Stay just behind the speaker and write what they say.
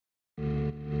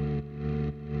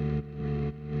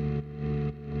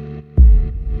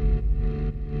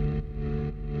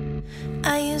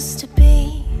I used to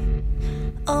be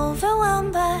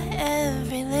overwhelmed by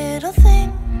every little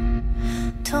thing,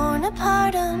 torn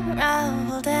apart,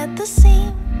 unraveled at the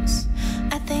seams.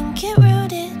 I think it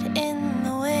rooted in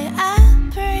the way I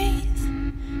breathe.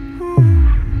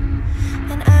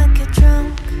 And I get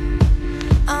drunk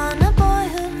on a boy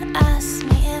who asks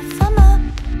me if I'm up,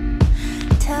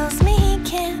 tells me he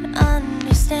can't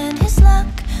understand his luck,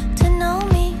 to know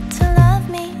me, to love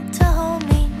me, to hold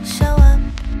me, show up.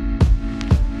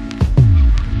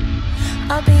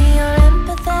 I'll be your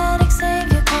empathetic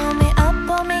savior, call me up,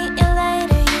 I'll meet you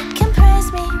later. You can praise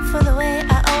me for the way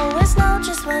I always know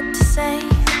just what to say.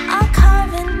 I'll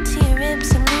carve into your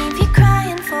ribs and leave you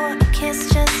crying for a kiss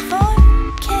just for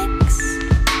kicks.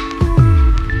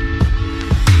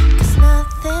 Cause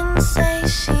nothing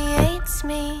says she hates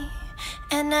me,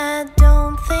 and I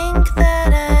don't think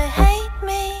that I hate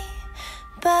me.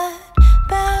 But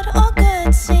bad or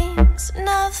good seems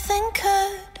nothing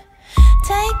could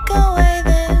take away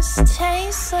this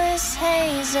tasteless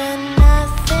haze, and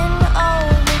nothing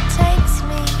overtakes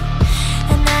me,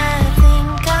 and I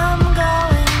think I'm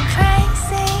going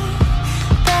crazy.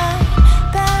 But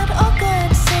bad or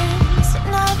good seems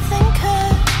nothing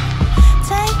could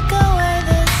take away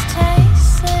this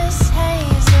tasteless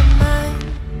haze of mine.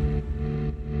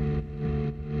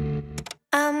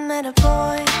 I met a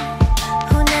boy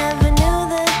who never knew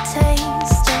the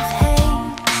taste of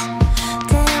haze.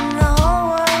 Damn, the whole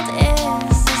world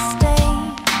is a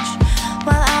stage,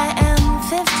 while I am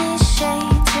 50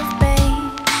 shades of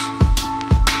beige.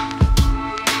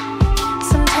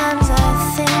 Sometimes I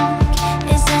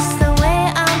think, is this the way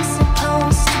I'm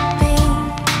supposed to be?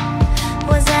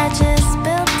 Was I just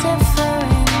built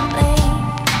differently?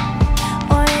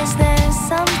 Or is there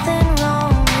something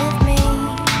wrong with me?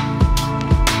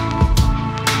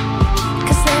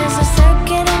 Cause there's a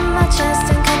circuit in my chest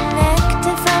and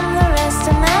connected from the rest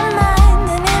of my mind,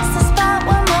 and it's the spot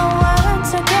where my words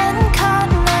are getting caught,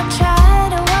 and I try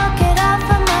to walk it off,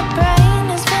 but my brain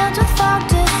is filled with fog,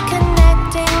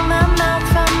 disconnecting my mouth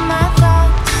from my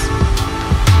thoughts.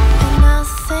 And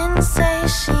nothing says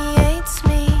she hates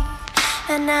me,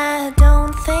 and I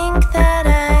don't think that I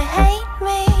hate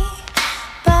me.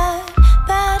 But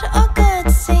bad or good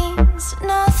seems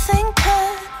nothing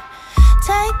could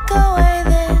take away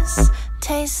this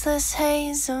tasteless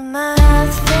haze of mine.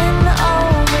 Nothing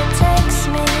overtakes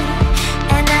me,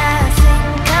 and I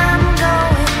think I'm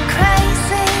going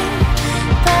crazy.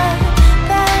 But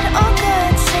bad or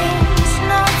good seems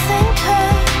nothing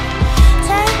could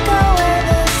take away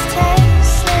this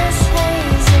tasteless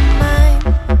haze of mine.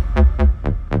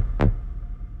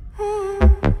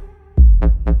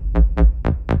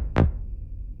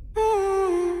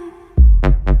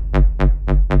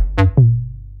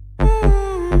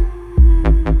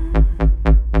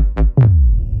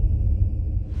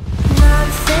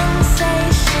 Nothing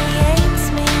says she hates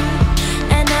me,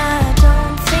 and I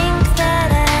don't think that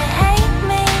I hate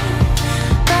me.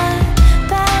 But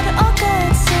bad or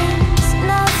good seems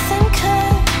nothing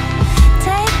could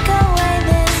take away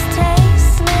this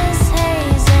tasteless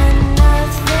haze, and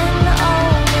nothing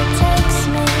overtakes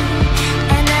me,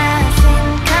 and I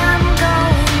think I'm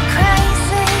going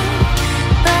crazy.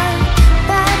 But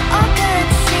bad or good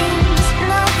seems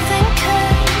nothing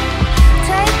could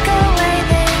take away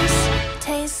this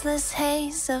tasteless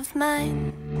haze of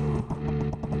mine.